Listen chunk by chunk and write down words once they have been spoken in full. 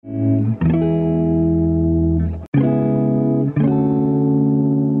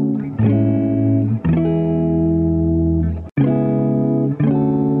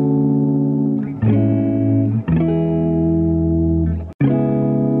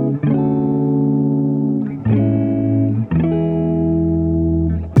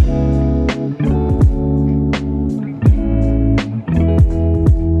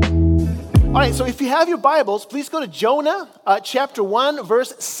right, so if you have your Bibles, please go to Jonah chapter 1,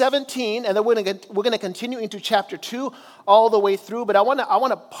 verse 17, and then we're going to continue into chapter 2 all the way through. But I want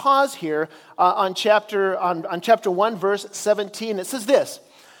to pause here on chapter 1, verse 17. It says this.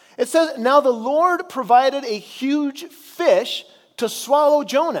 It says, "Now the Lord provided a huge fish to swallow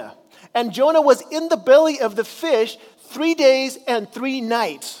Jonah, and Jonah was in the belly of the fish 3 days and 3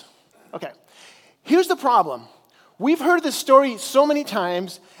 nights." Okay, here's the problem. We've heard this story so many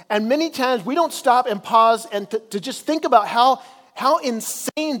times, and many times we don't stop and pause and to just think about how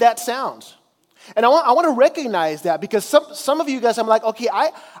insane that sounds. And I want to recognize that, because some of you guys, I'm like, okay,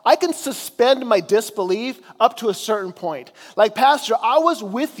 I can suspend my disbelief up to a certain point. Like, Pastor, I was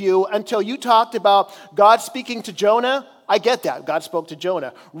with you until you talked about God speaking to Jonah. I get that. God spoke to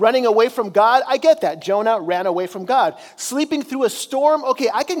Jonah. Running away from God, I get that. Jonah ran away from God. Sleeping through a storm, okay,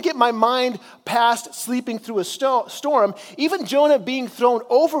 I can get my mind past sleeping through a storm. Even Jonah being thrown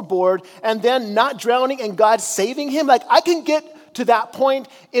overboard and then not drowning and God saving him, like, I can get to that point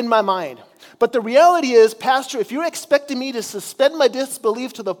in my mind. But the reality is, Pastor, if you're expecting me to suspend my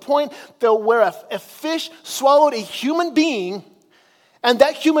disbelief to the point that where a fish swallowed a human being, and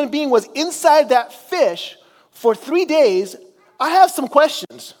that human being was inside that fish for 3 days, I have some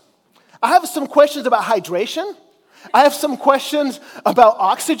questions. I have some questions about hydration. I have some questions about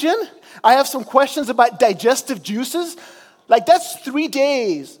oxygen. I have some questions about digestive juices. Like, that's 3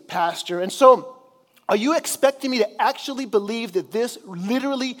 days, Pastor. And so, are you expecting me to actually believe that this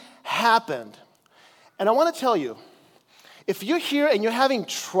literally happened? And I want to tell you, if you're here and you're having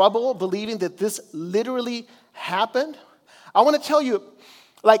trouble believing that this literally happened, I want to tell you,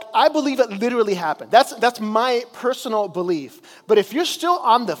 like, I believe it literally happened. That's my personal belief. But if you're still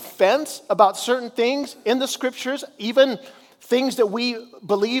on the fence about certain things in the scriptures, even things that we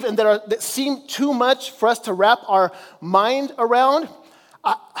believe and that seem too much for us to wrap our mind around,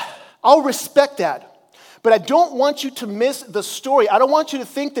 I'll respect that. But I don't want you to miss the story. I don't want you to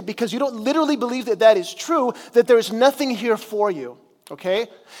think that because you don't literally believe that that is true, that there's nothing here for you, okay?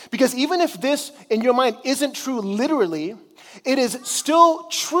 Because even if this in your mind isn't true literally, it is still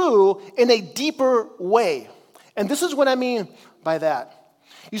true in a deeper way. And this is what I mean by that.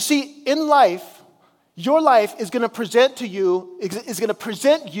 You see, in life, your life is going to present you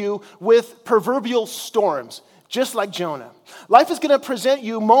with proverbial storms, just like Jonah. Life is going to present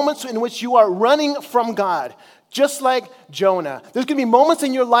you moments in which you are running from God, just like Jonah. There's going to be moments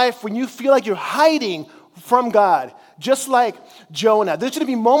in your life when you feel like you're hiding from God, just like Jonah. There's going to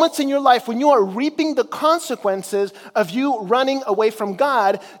be moments in your life when you are reaping the consequences of you running away from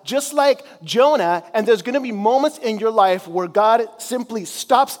God, just like Jonah. And there's going to be moments in your life where God simply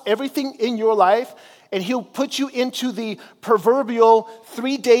stops everything in your life, and he'll put you into the proverbial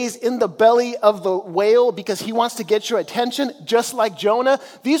 3 days in the belly of the whale because he wants to get your attention, just like Jonah.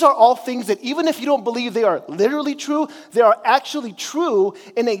 These are all things that even if you don't believe they are literally true, they are actually true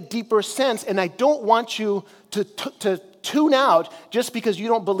in a deeper sense. And I don't want you to tune out just because you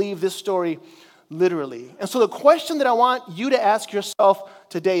don't believe this story literally. And so the question that I want you to ask yourself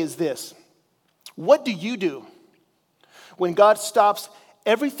today is this: what do you do when God stops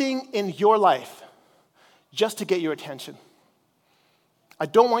everything in your life just to get your attention? I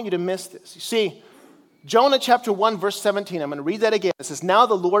don't want you to miss this. You see, Jonah chapter 1, verse 17, I'm going to read that again. It says, "Now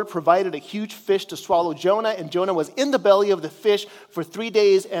the Lord provided a huge fish to swallow Jonah, and Jonah was in the belly of the fish for 3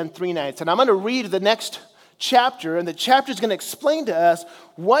 days and 3 nights." And I'm going to read the next chapter, and the chapter is going to explain to us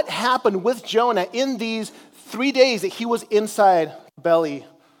what happened with Jonah in these 3 days that he was inside the belly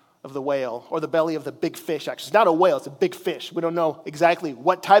of the whale, or the belly of the big fish. Actually, it's not a whale, it's a big fish. We don't know exactly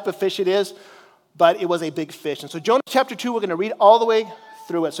what type of fish it is, but it was a big fish. And so Jonah chapter 2, we're going to read all the way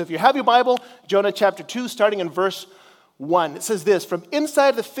through it. So if you have your Bible, Jonah chapter 2, starting in verse 1. It says this: "From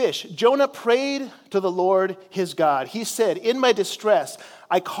inside the fish, Jonah prayed to the Lord his God. He said, 'In my distress,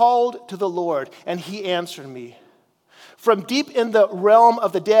 I called to the Lord, and he answered me. From deep in the realm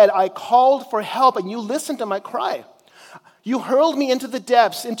of the dead, I called for help, and you listened to my cry. You hurled me into the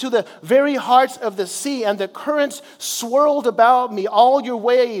depths, into the very hearts of the sea, and the currents swirled about me. All your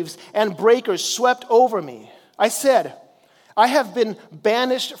waves and breakers swept over me. I said, I have been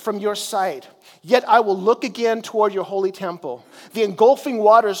banished from your sight, yet I will look again toward your holy temple. The engulfing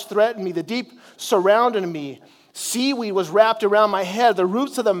waters threatened me, the deep surrounded me. Seaweed was wrapped around my head. To the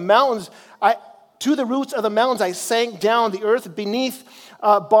roots of the mountains I sank down. The earth beneath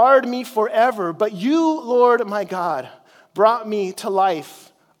barred me forever. But you, Lord my God, brought me to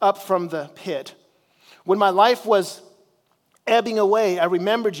life up from the pit. When my life was ebbing away, I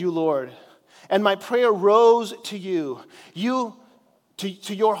remembered you, Lord, and my prayer rose to you,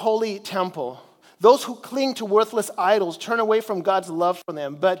 to your holy temple. Those who cling to worthless idols turn away from God's love for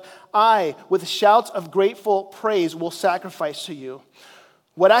them. But I, with shouts of grateful praise, will sacrifice to you.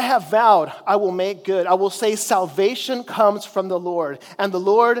 What I have vowed, I will make good. I will say salvation comes from the Lord. And the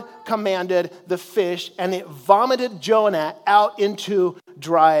Lord commanded the fish, and it vomited Jonah out into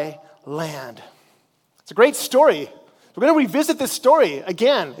dry land. It's a great story. We're going to revisit this story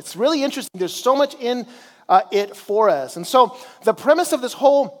again. It's really interesting. There's so much in it for us. And so the premise of this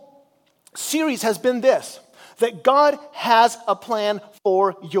whole series has been this, that God has a plan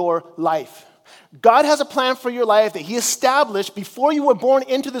for your life. God has a plan for your life that he established before you were born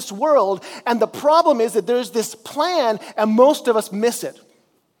into this world, and the problem is that there's this plan and most of us miss it.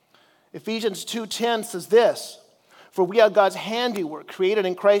 Ephesians 2:10 says this, for we are God's handiwork, created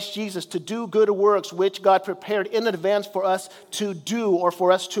in Christ Jesus to do good works which God prepared in advance for us to do or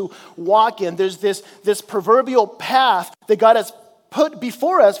for us to walk in. There's this proverbial path that God has put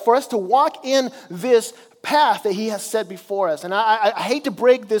before us for us to walk in this path that he has set before us. And I hate to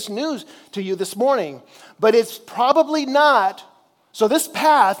break this news to you this morning, but it's probably not, so this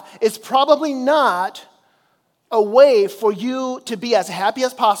path is probably not a way for you to be as happy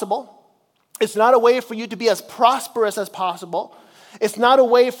as possible. It's not a way for you to be as prosperous as possible. It's not a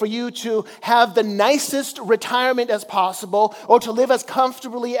way for you to have the nicest retirement as possible or to live as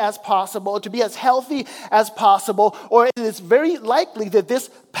comfortably as possible, to be as healthy as possible, or it is very likely that this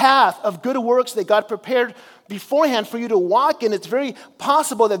path of good works that God prepared beforehand for you to walk in, it's very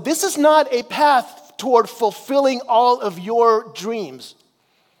possible that this is not a path toward fulfilling all of your dreams.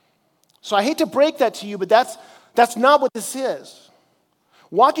 So I hate to break that to you, but that's not what this is.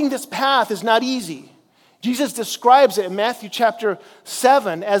 Walking this path is not easy. Jesus describes it in Matthew chapter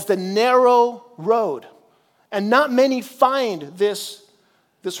 7 as the narrow road. And not many find this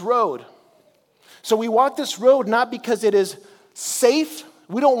road. So we walk this road not because it is safe.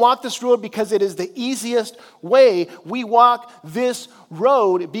 We don't walk this road because it is the easiest way. We walk this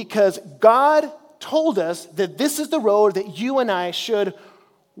road because God told us that this is the road that you and I should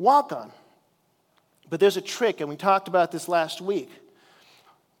walk on. But there's a trick, and we talked about this last week.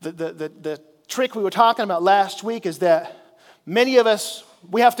 The trick we were talking about last week is that many of us,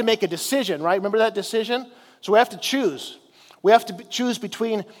 we have to make a decision, right? Remember that decision? So we have to choose. We have to choose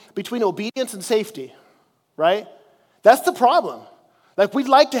between obedience and safety, right? That's the problem. Like, we'd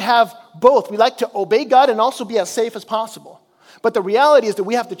like to have both. We like to obey God and also be as safe as possible. But the reality is that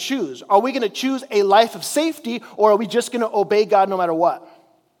we have to choose. Are we going to choose a life of safety, or are we just going to obey God no matter what?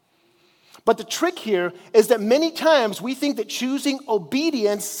 But the trick here is that many times we think that choosing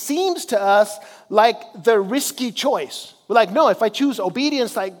obedience seems to us like the risky choice. We're like, no, if I choose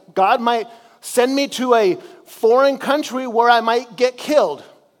obedience, like, God might send me to a foreign country where I might get killed,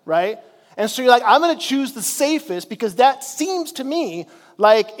 right? And so you're like, I'm going to choose the safest because that seems to me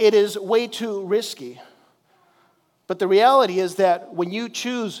like it is way too risky. But the reality is that when you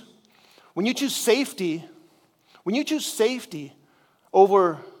choose safety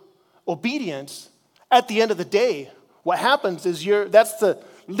over obedience, at the end of the day, what happens is that's the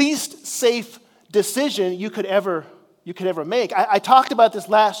least safe decision you could ever make. I talked about this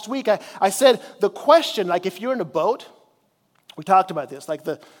last week. I said the question, like, if you're in a boat, we talked about this, like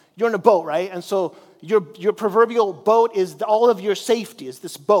you're in a boat, right? And so your proverbial boat is all of your safety is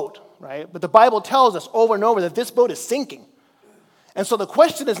this boat, right? But the Bible tells us over and over that this boat is sinking. And so the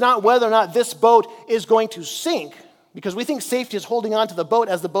question is not whether or not this boat is going to sink, because we think safety is holding on to the boat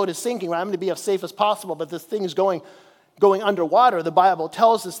as the boat is sinking, right? I'm going to be as safe as possible, but this thing is going underwater. The Bible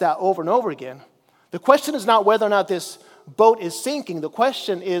tells us that over and over again. The question is not whether or not this boat is sinking. The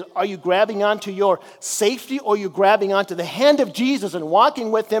question is, are you grabbing onto your safety, or are you grabbing onto the hand of Jesus and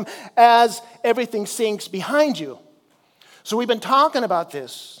walking with him as everything sinks behind you? So we've been talking about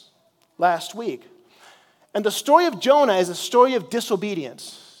this last week. And the story of Jonah is a story of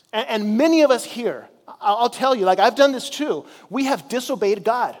disobedience. And many of us here, I'll tell you, like, I've done this too. We have disobeyed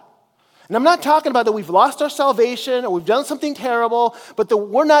God. And I'm not talking about that we've lost our salvation or we've done something terrible, but that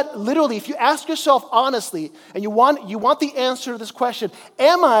we're not literally, if you ask yourself honestly, and you want the answer to this question,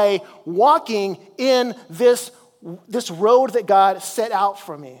 am I walking in this road that God set out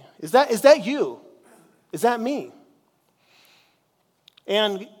for me? Is that you? Is that me?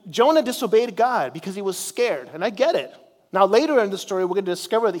 And Jonah disobeyed God because he was scared, and I get it. Now later in the story, we're going to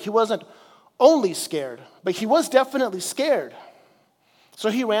discover that he wasn't only scared, but he was definitely scared. So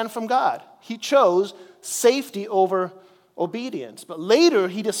he ran from God. He chose safety over obedience. But later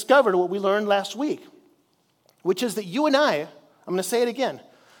he discovered what we learned last week, which is that you and I'm going to say it again,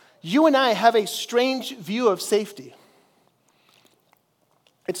 you and I have a strange view of safety.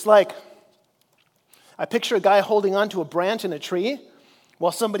 It's like, I picture a guy holding onto a branch in a tree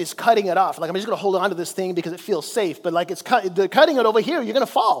while somebody's cutting it off. Like, I'm just going to hold on to this thing because it feels safe. But like they're cutting it over here, you're going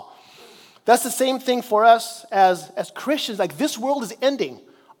to fall. That's the same thing for us as Christians. Like, this world is ending.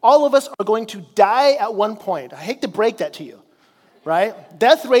 All of us are going to die at one point. I hate to break that to you, right?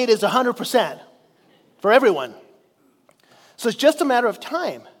 Death rate is 100% for everyone. So it's just a matter of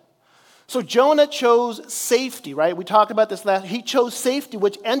time. So Jonah chose safety, right? We talked about this he chose safety,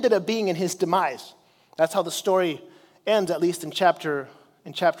 which ended up being in his demise. That's how the story ends, at least in chapter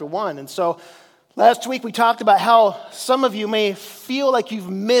 1. And so last week we talked about how some of you may feel like you've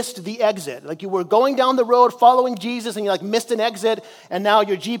missed the exit. Like you were going down the road following Jesus and you like missed an exit, and now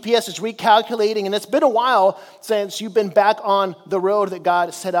your GPS is recalculating, and it's been a while since you've been back on the road that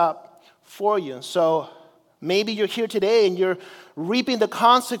God set up for you. And so maybe you're here today and you're reaping the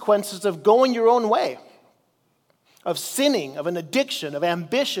consequences of going your own way, of sinning, of an addiction, of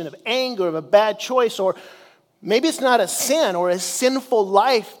ambition, of anger, of a bad choice, or maybe it's not a sin or a sinful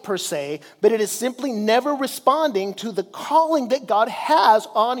life per se, but it is simply never responding to the calling that God has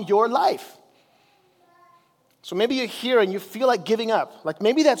on your life. So maybe you're here and you feel like giving up. Like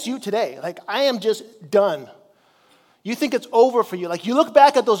maybe that's you today. Like, I am just done. You think it's over for you. Like you look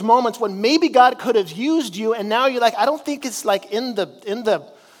back at those moments when maybe God could have used you, and now you're like, I don't think it's like in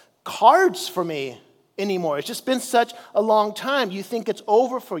the cards for me anymore. It's just been such a long time. You think it's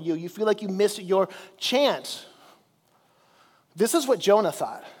over for you. You feel like you missed your chance. This is what Jonah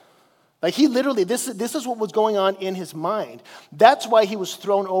thought. Like he literally, this is what was going on in his mind. That's why he was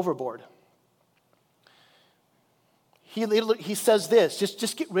thrown overboard. He says this,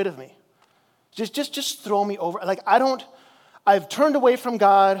 just get rid of me. Just throw me over. Like I've turned away from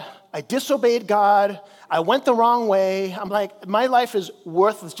God. I disobeyed God. I went the wrong way. I'm like, my life is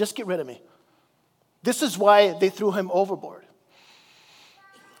worthless. Just get rid of me. This is why they threw him overboard.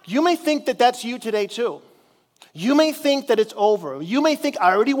 You may think that that's you today too. You may think that it's over. You may think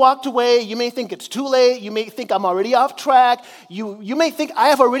I already walked away. You may think it's too late. You may think I'm already off track. You may think I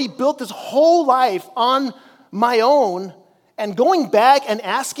have already built this whole life on my own. And going back and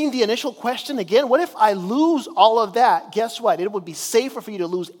asking the initial question again, what if I lose all of that? Guess what? It would be safer for you to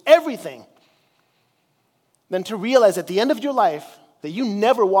lose everything than to realize at the end of your life that you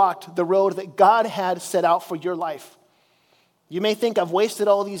never walked the road that God had set out for your life. You may think I've wasted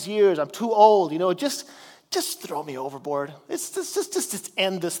all these years. I'm too old. Just throw me overboard. Just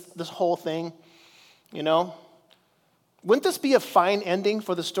end this whole thing. Wouldn't this be a fine ending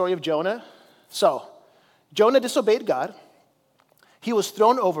for the story of Jonah? So, Jonah disobeyed God. He was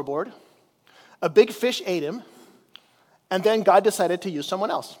thrown overboard. A big fish ate him. And then God decided to use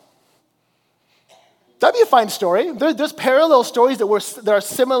someone else. That'd be a fine story. There's parallel stories that are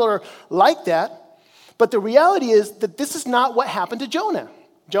similar like that. But the reality is that this is not what happened to Jonah.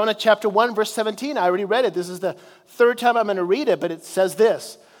 Jonah chapter 1, verse 17, I already read it. This is the third time I'm going to read it, but it says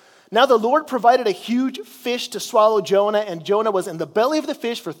this. Now the Lord provided a huge fish to swallow Jonah, and Jonah was in the belly of the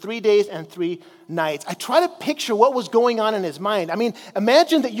fish for 3 days and 3 nights. I try to picture what was going on in his mind. I mean,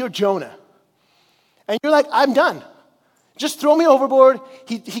 imagine that you're Jonah, and you're like, I'm done. Just throw me overboard.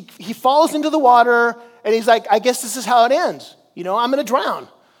 He falls into the water, and he's like, I guess this is how it ends. I'm going to drown.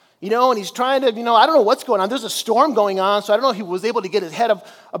 And he's trying to, I don't know what's going on. There's a storm going on, so I don't know if he was able to get his head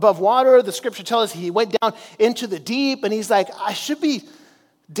above water. The scripture tells us he went down into the deep, and he's like, I should be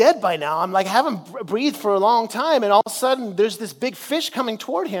dead by now. I'm like, I haven't breathed for a long time, and all of a sudden, there's this big fish coming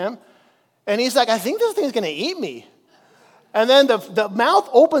toward him, and he's like, I think this thing's going to eat me. And then the mouth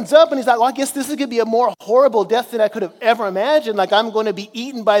opens up, and he's like, well, I guess this is going to be a more horrible death than I could have ever imagined. Like, I'm going to be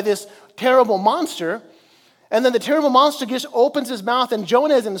eaten by this terrible monster. And then the terrible monster just opens his mouth, and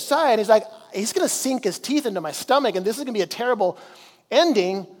Jonah is inside. He's like, he's going to sink his teeth into my stomach, and this is going to be a terrible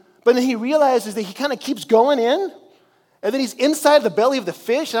ending. But then he realizes that he kind of keeps going in, and then he's inside the belly of the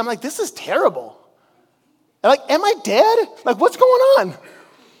fish, and I'm like, this is terrible. I'm like, am I dead? Like, what's going on?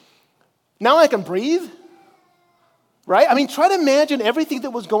 Now I can breathe, right? I mean, try to imagine everything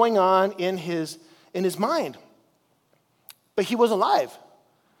that was going on in his mind. But he was alive,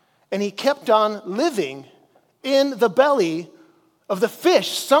 and he kept on living in the belly of the fish.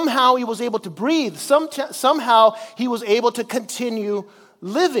 Somehow he was able to breathe. Somehow he was able to continue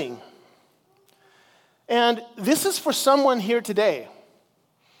living. And this is for someone here today.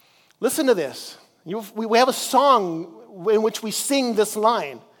 Listen to this. We have a song in which we sing this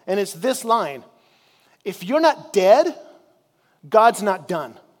line, and it's this line. If you're not dead, God's not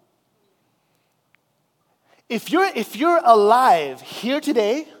done. If you're alive here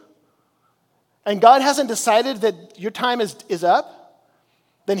today, and God hasn't decided that your time is up,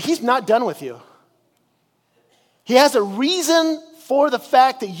 then he's not done with you. He has a reason for the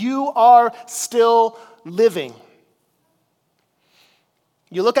fact that you are still living.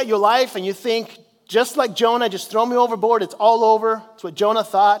 You look at your life and you think, just like Jonah, just throw me overboard, it's all over. It's what Jonah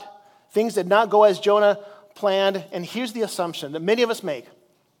thought. Things did not go as Jonah planned. And here's the assumption that many of us make.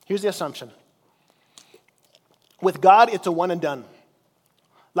 Here's the assumption. With God, it's a one and done.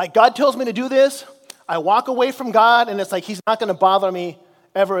 Like God tells me to do this, I walk away from God, and it's like he's not going to bother me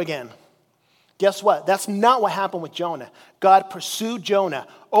ever again. Guess what? That's not what happened with Jonah. God pursued Jonah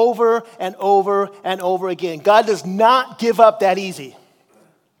over and over and over again. God does not give up that easy.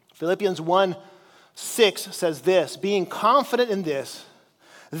 Philippians 1:6 says this, being confident in this,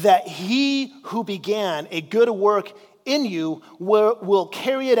 that he who began a good work in you will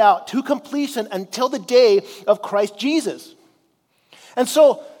carry it out to completion until the day of Christ Jesus. And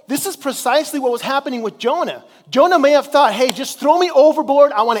so this is precisely what was happening with Jonah. Jonah may have thought, hey, just throw me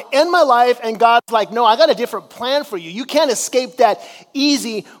overboard. I want to end my life. And God's like, no, I got a different plan for you. You can't escape that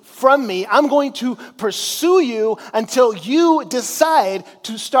easy from me. I'm going to pursue you until you decide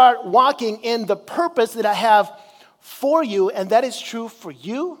to start walking in the purpose that I have for you. And that is true for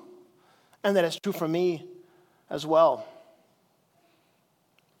you, and that is true for me as well.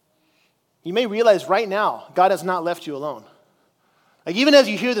 You may realize right now, God has not left you alone. Like even as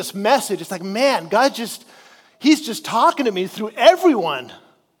you hear this message, it's like, man, he's just talking to me through everyone.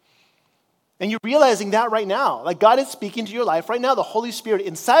 And you're realizing that right now. Like God is speaking to your life right now. The Holy Spirit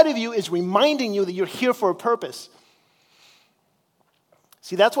inside of you is reminding you that you're here for a purpose.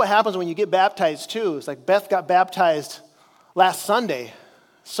 See, that's what happens when you get baptized too. It's like Beth got baptized last Sunday.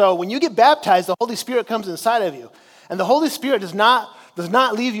 So when you get baptized, the Holy Spirit comes inside of you. And the Holy Spirit does not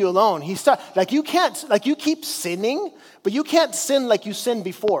leave you alone. You keep sinning, but you can't sin like you sinned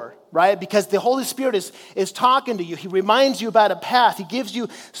before, right? Because the Holy Spirit is talking to you. He reminds you about a path. He gives you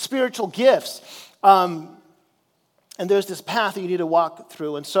spiritual gifts. And there's this path that you need to walk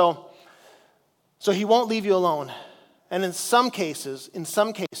through. And so he won't leave you alone. And in some cases,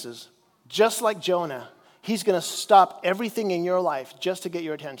 just like Jonah, he's going to stop everything in your life just to get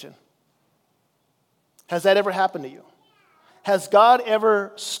your attention. Has that ever happened to you? Has God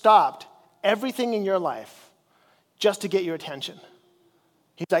ever stopped everything in your life just to get your attention?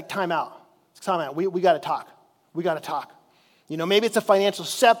 He's like, time out. We got to talk. We got to talk. You know, maybe it's a financial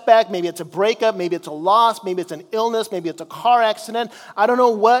setback. Maybe it's a breakup. Maybe it's a loss. Maybe it's an illness. Maybe it's a car accident. I don't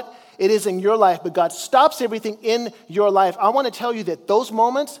know what it is in your life, but God stops everything in your life. I want to tell you that those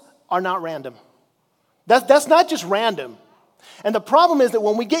moments are not random. That's not just random. And the problem is that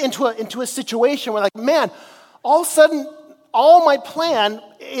when we get into a situation where like, man, all of a sudden, all my plan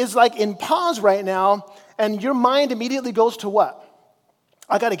is like in pause right now, and your mind immediately goes to what?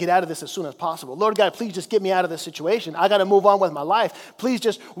 I got to get out of this as soon as possible. Lord God, please just get me out of this situation. I got to move on with my life. Please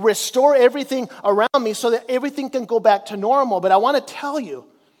just restore everything around me so that everything can go back to normal. But I want to tell you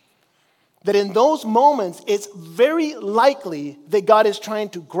that in those moments, it's very likely that God is trying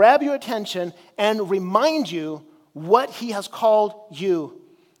to grab your attention and remind you what he has called you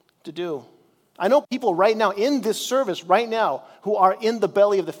to do. I know people right now in this service right now who are in the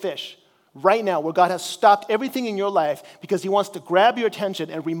belly of the fish right now, where God has stopped everything in your life because he wants to grab your attention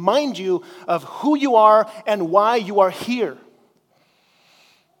and remind you of who you are and why you are here.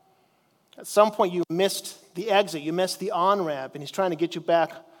 At some point you missed the exit, you missed the on-ramp, and he's trying to get you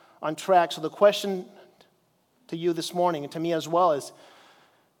back on track. So the question to you this morning and to me as well is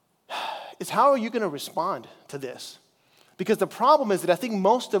how are you going to respond to this? Because the problem is that I think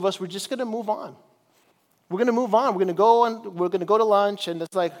most of us, we're just going to move on. We're going to move on. We're going to go to lunch, and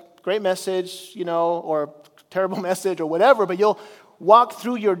it's like, great message, or terrible message or whatever, but you'll walk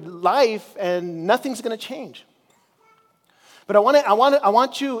through your life and nothing's going to change. But I want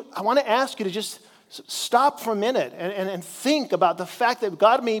to ask you to just stop for a minute and think about the fact that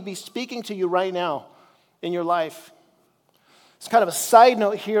God may be speaking to you right now in your life. It's kind of a side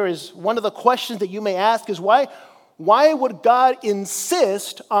note here is one of the questions that you may ask is why would God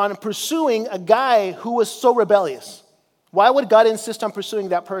insist on pursuing a guy who was so rebellious? Why would God insist on pursuing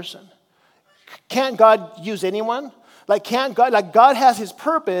that person? Can't God use anyone? God has his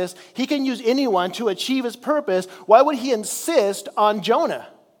purpose. He can use anyone to achieve his purpose. Why would he insist on Jonah?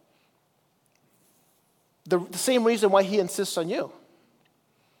 The same reason why he insists on you.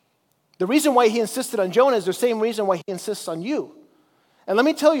 The reason why he insisted on Jonah is the same reason why he insists on you. And let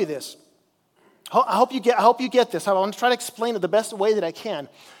me tell you this. I hope you get this. I want to try to explain it the best way that I can.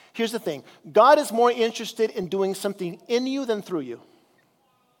 Here's the thing. God is more interested in doing something in you than through you.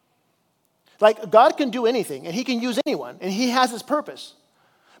 Like, God can do anything, and he can use anyone, and he has his purpose.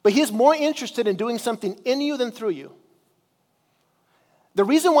 But he is more interested in doing something in you than through you. The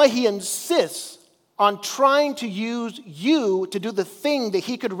reason why he insists on trying to use you to do the thing that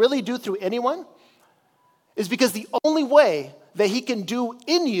he could really do through anyone is because the only way that he can do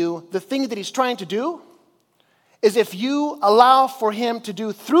in you the thing that he's trying to do is if you allow for him to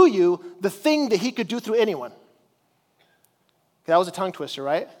do through you the thing that he could do through anyone. That was a tongue twister,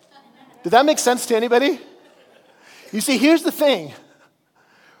 right? Did that make sense to anybody? You see, here's the thing.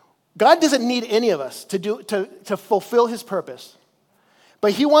 God doesn't need any of us to fulfill his purpose.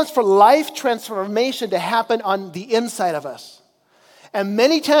 But he wants for life transformation to happen on the inside of us. And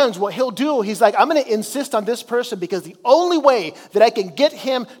many times what he'll do, he's like, I'm going to insist on this person because the only way that I can get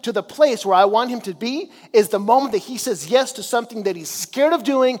him to the place where I want him to be is the moment that he says yes to something that he's scared of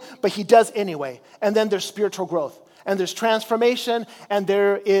doing, but he does anyway. And then there's spiritual growth. And there's transformation, and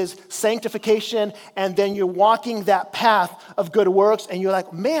there is sanctification, and then you're walking that path of good works, and you're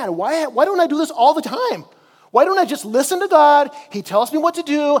like, man, why don't I do this all the time? Why don't I just listen to God? He tells me what to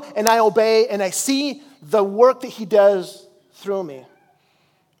do, and I obey, and I see the work that he does through me.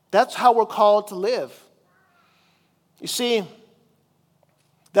 That's how we're called to live. You see,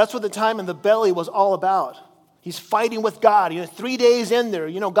 that's what the time in the belly was all about. He's fighting with God. 3 days in there,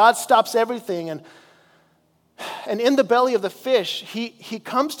 God stops everything. And in the belly of the fish, he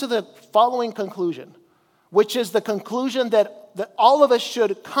comes to the following conclusion, which is the conclusion that all of us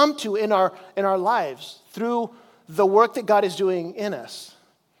should come to in our lives through the work that God is doing in us.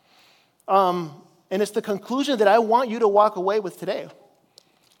 And it's the conclusion that I want you to walk away with today.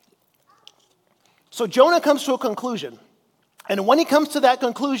 So Jonah comes to a conclusion. And when he comes to that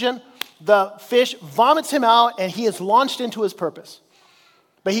conclusion, the fish vomits him out and he is launched into his purpose.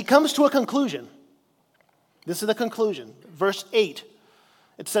 But he comes to a conclusion. This is the conclusion. Verse 8,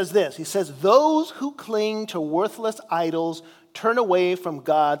 it says this. He says, those who cling to worthless idols turn away from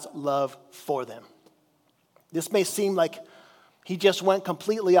God's love for them. This may seem like he just went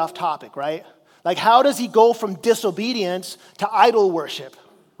completely off topic, right? Like, how does he go from disobedience to idol worship,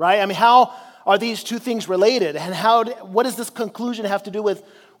 right? I mean, how are these two things related? And what does this conclusion have to do with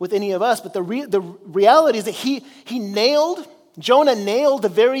any of us? But the reality is that Jonah nailed the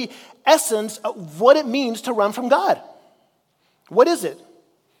very essence of what it means to run from God. What is it?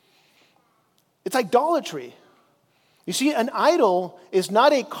 It's idolatry. You see, an idol is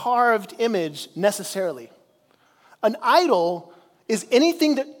not a carved image necessarily. An idol is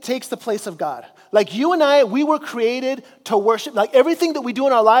anything that takes the place of God. Like you and I, we were created to worship. Like everything that we do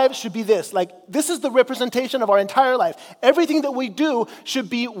in our lives should be this. Like this is the representation of our entire life. Everything that we do should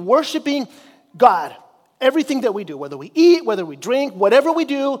be worshiping God. Everything that we do, whether we eat, whether we drink, whatever we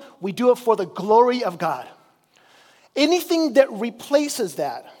do it for the glory of God. Anything that replaces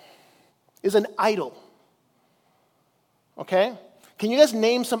that is an idol. Okay? Can you guys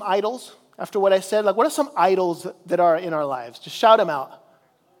name some idols after what I said? Like, what are some idols that are in our lives? Just shout them out.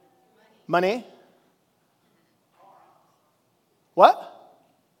 Money? What?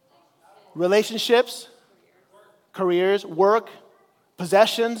 Relationships? Careers? Work?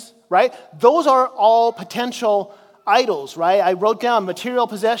 Possessions? Right? Those are all potential idols, right? I wrote down material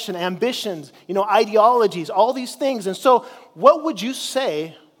possession, ambitions, ideologies, all these things. And so what would you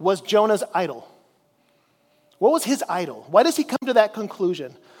say was Jonah's idol? What was his idol? Why does he come to that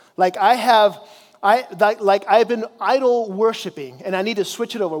conclusion? Like I've been idol worshiping and I need to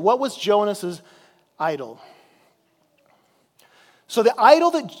switch it over. What was Jonah's idol? So the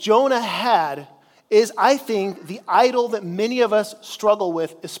idol that Jonah had is, I think, the idol that many of us struggle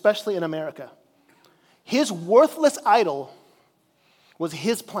with, especially in America. His worthless idol was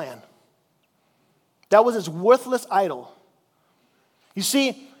his plan. That was his worthless idol. You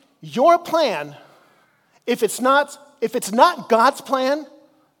see, your plan, if it's not God's plan,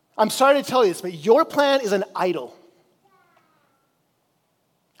 I'm sorry to tell you this, but your plan is an idol.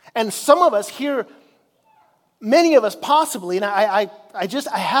 And some of us here, many of us possibly, and I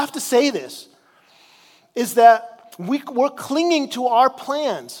have to say this, is that we're clinging to our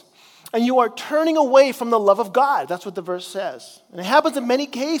plans and you are turning away from the love of God. That's what the verse says. And it happens in many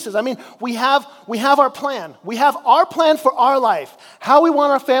cases. I mean, we have our plan. We have our plan for our life, how we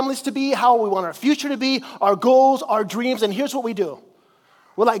want our families to be, how we want our future to be, our goals, our dreams, and here's what we do.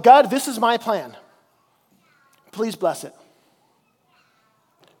 We're like, God, this is my plan. Please bless it.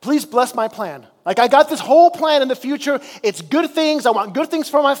 Please bless my plan. Like I got this whole plan in the future. It's good things. I want good things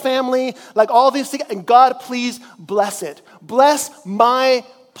for my family. Like all these things. And God, please bless it. Bless my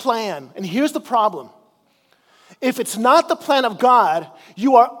plan. And here's the problem. If it's not the plan of God,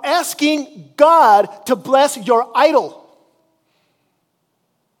 you are asking God to bless your idol.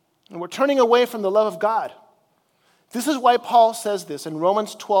 And we're turning away from the love of God. This is why Paul says this in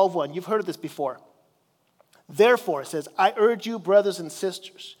Romans 12:1. You've heard of this before. Therefore, it says, I urge you, brothers and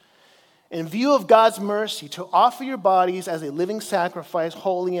sisters, in view of God's mercy, to offer your bodies as a living sacrifice,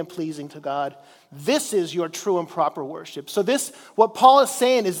 holy and pleasing to God. This is your true and proper worship. So what Paul is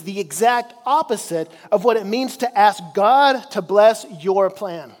saying is the exact opposite of what it means to ask God to bless your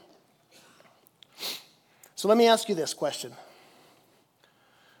plan. So let me ask you this question.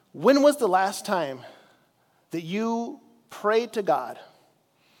 When was the last time that you prayed to God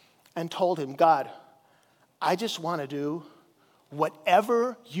and told him, God, I just want to do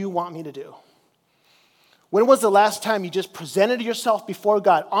whatever you want me to do? When was the last time you just presented yourself before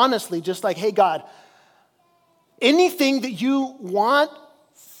God, honestly, just like, hey, God, anything that you want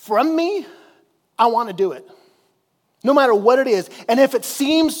from me, I want to do it, no matter what it is. And if it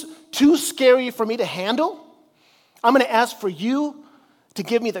seems too scary for me to handle, I'm going to ask for you to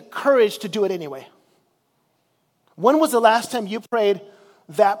give me the courage to do it anyway. When was the last time you prayed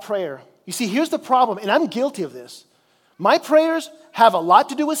that prayer? You see, here's the problem, and I'm guilty of this. My prayers have a lot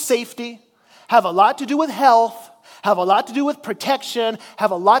to do with safety, have a lot to do with health, have a lot to do with protection,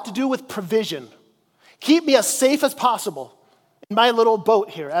 have a lot to do with provision. Keep me as safe as possible in my little boat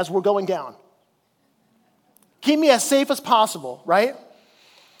here as we're going down. Keep me as safe as possible, right?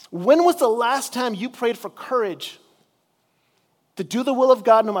 When was the last time you prayed for courage to do the will of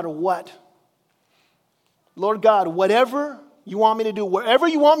God no matter what? Lord God, whatever you want me to do, wherever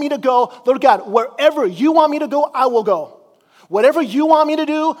you want me to go, Lord God, wherever you want me to go, I will go. Whatever you want me to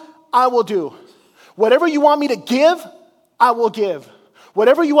do, I will do. Whatever you want me to give, I will give.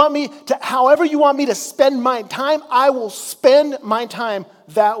 However you want me to spend my time, I will spend my time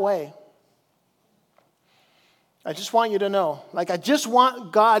that way. I just want you to know, I just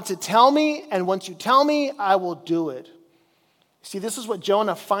want God to tell me, and once you tell me, I will do it. See, this is what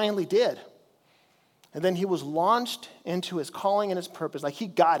Jonah finally did. And then he was launched into his calling and his purpose. He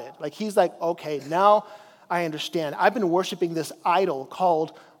got it. He's like, okay, now I understand. I've been worshiping this idol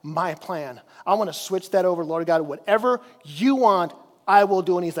called my plan. I want to switch that over, Lord God. Whatever you want, I will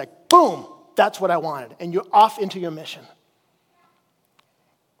do. And he's like, boom, that's what I wanted. And you're off into your mission.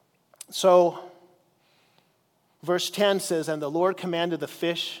 So, verse 10 says, and the Lord commanded the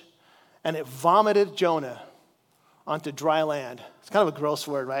fish, and it vomited Jonah onto dry land. It's kind of a gross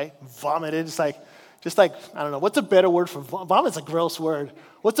word, right? Vomited. It's just like, I don't know. What's a better word for vomit? Vomit's a gross word.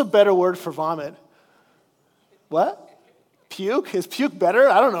 What's a better word for vomit? What? Puke? Is puke better?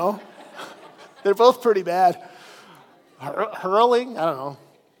 I don't know. They're both pretty bad. Hurling? I don't know.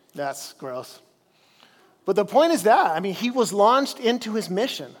 That's gross. But the point is that, he was launched into his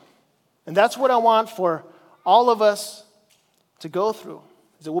mission. And that's what I want for all of us to go through.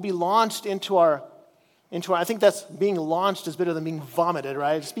 Is that we'll be launched into our, I think that's being launched is better than being vomited,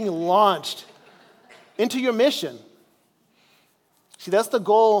 right? It's being launched into your mission. See, that's the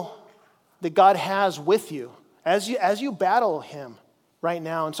goal that God has with you as you battle him right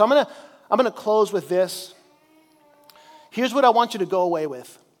now. And so I'm gonna close with this. Here's what I want you to go away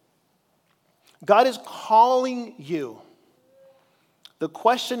with. God is calling you. The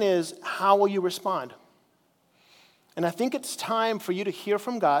question is, how will you respond? And I think it's time for you to hear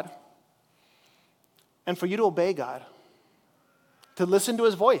from God and for you to obey God, to listen to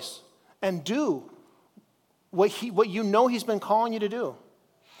his voice and do what you know he's been calling you to do.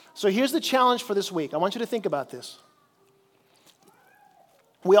 So here's the challenge for this week. I want you to think about this.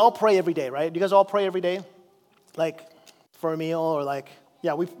 We all pray every day, right? Do you guys all pray every day? For a meal or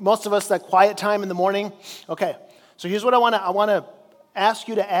most of us, that quiet time in the morning. Okay, so here's what I want to ask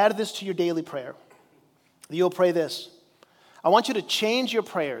you to add this to your daily prayer. You'll pray this. I want you to change your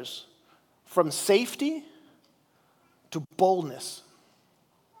prayers from safety to boldness.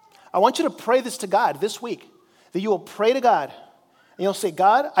 I want you to pray this to God this week, that you will pray to God, and you'll say,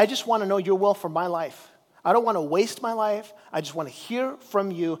 God, I just want to know your will for my life. I don't want to waste my life. I just want to hear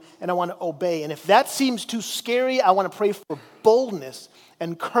from you, and I want to obey. And if that seems too scary, I want to pray for boldness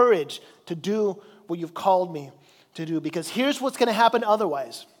and courage to do what you've called me to do. Because here's what's going to happen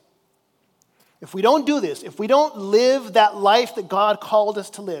otherwise. If we don't do this, if we don't live that life that God called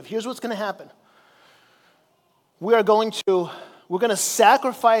us to live, here's what's going to happen. We're going to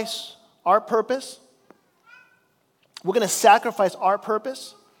sacrifice our purpose. We're going to sacrifice our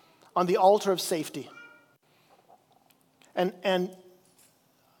purpose on the altar of safety. And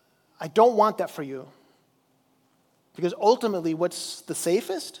I don't want that for you. Because ultimately, what's the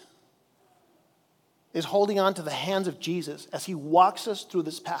safest is holding on to the hands of Jesus as he walks us through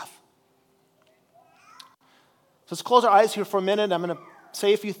this path. So let's close our eyes here for a minute. I'm going to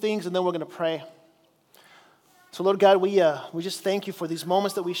say a few things, and then we're going to pray. So Lord God, we just thank you for these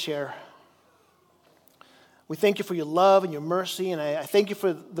moments that we share. We thank you for your love and your mercy, and I thank you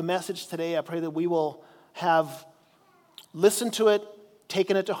for the message today. I pray that we will have listened to it,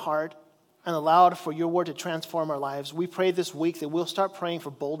 taken it to heart, and allowed for your word to transform our lives. We pray this week that we'll start praying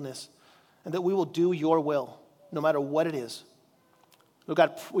for boldness and that we will do your will, no matter what it is. Lord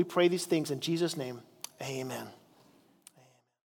God, we pray these things in Jesus' name. Amen.